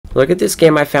Look at this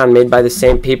game I found made by the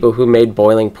same people who made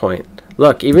Boiling Point.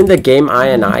 Look, even the game I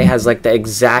has like the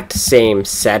exact same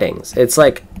settings. It's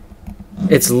like,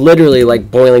 it's literally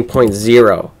like Boiling Point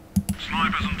 0.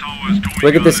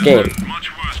 Look at this game.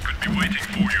 Much worse could be waiting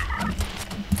for you.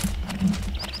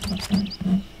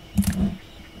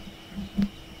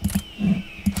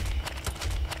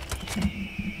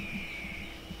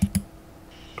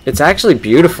 It's actually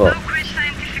beautiful.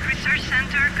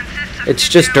 It's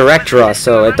just direct draw,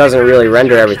 so it doesn't really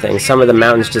render everything. Some of the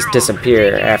mountains just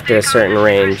disappear after a certain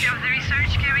range.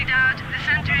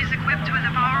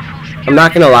 I'm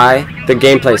not gonna lie, the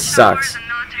gameplay sucks.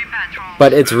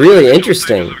 But it's really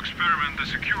interesting.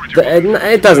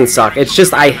 It doesn't suck, it's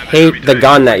just I hate the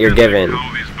gun that you're given.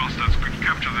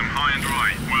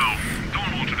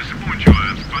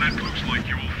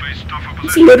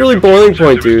 It's literally Boiling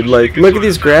Point, dude. Like, look at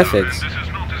these graphics.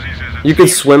 You can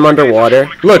swim underwater.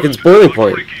 Look, it's Boiling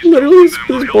Point. Literally,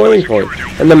 it's Boiling Point.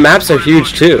 And the maps are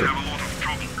huge, too.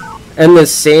 And the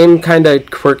same kind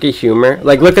of quirky humor.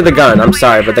 Like, look at the gun. I'm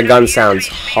sorry, but the gun sounds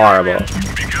horrible.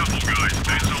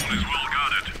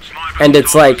 And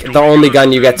it's like the only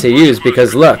gun you get to use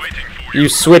because, look, you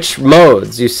switch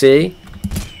modes, you see?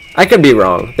 I could be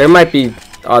wrong. There might be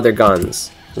other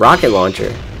guns. Rocket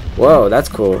launcher. Whoa, that's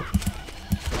cool.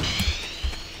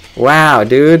 Wow,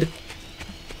 dude.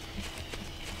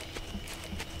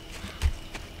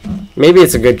 Maybe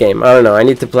it's a good game. I don't know. I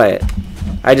need to play it.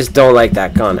 I just don't like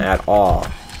that gun at all.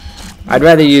 I'd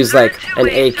rather use like an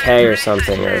AK or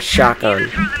something, or a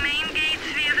shotgun.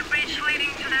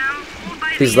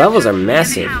 These levels are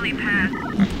massive.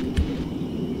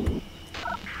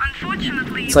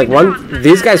 It's like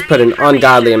these guys put an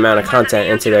ungodly amount of content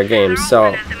into their games,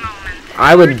 so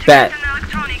I would bet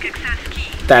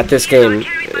that this game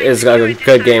is a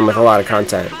good game with a lot of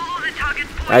content.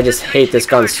 I just hate this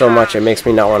gun so much it makes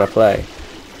me not want to play.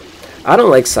 I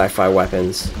don't like sci-fi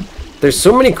weapons. There's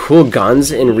so many cool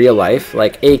guns in real life,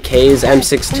 like AKs,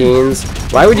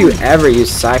 M16s. Why would you ever use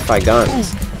sci-fi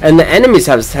guns? And the enemies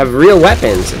have real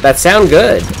weapons that sound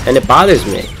good, and it bothers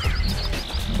me.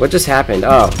 What just happened?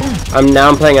 Oh, now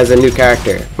I'm playing as a new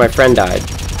character. My friend died.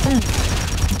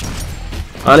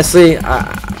 Honestly,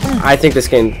 I think this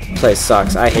gameplay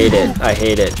sucks. I hate it. I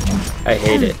hate it. I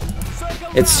hate it.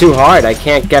 It's too hard. I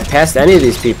can't get past any of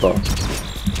these people.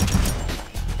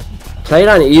 Play it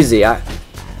on easy. I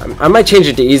might change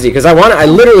it to easy because I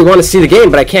literally want to see the game,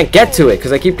 but I can't get to it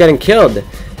because I keep getting killed.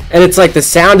 And it's like the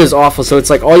sound is awful, so it's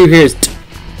like all you hear is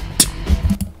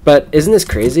but isn't this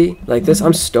crazy? Like this,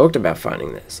 I'm stoked about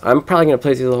finding this. I'm probably gonna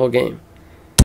play through the whole game.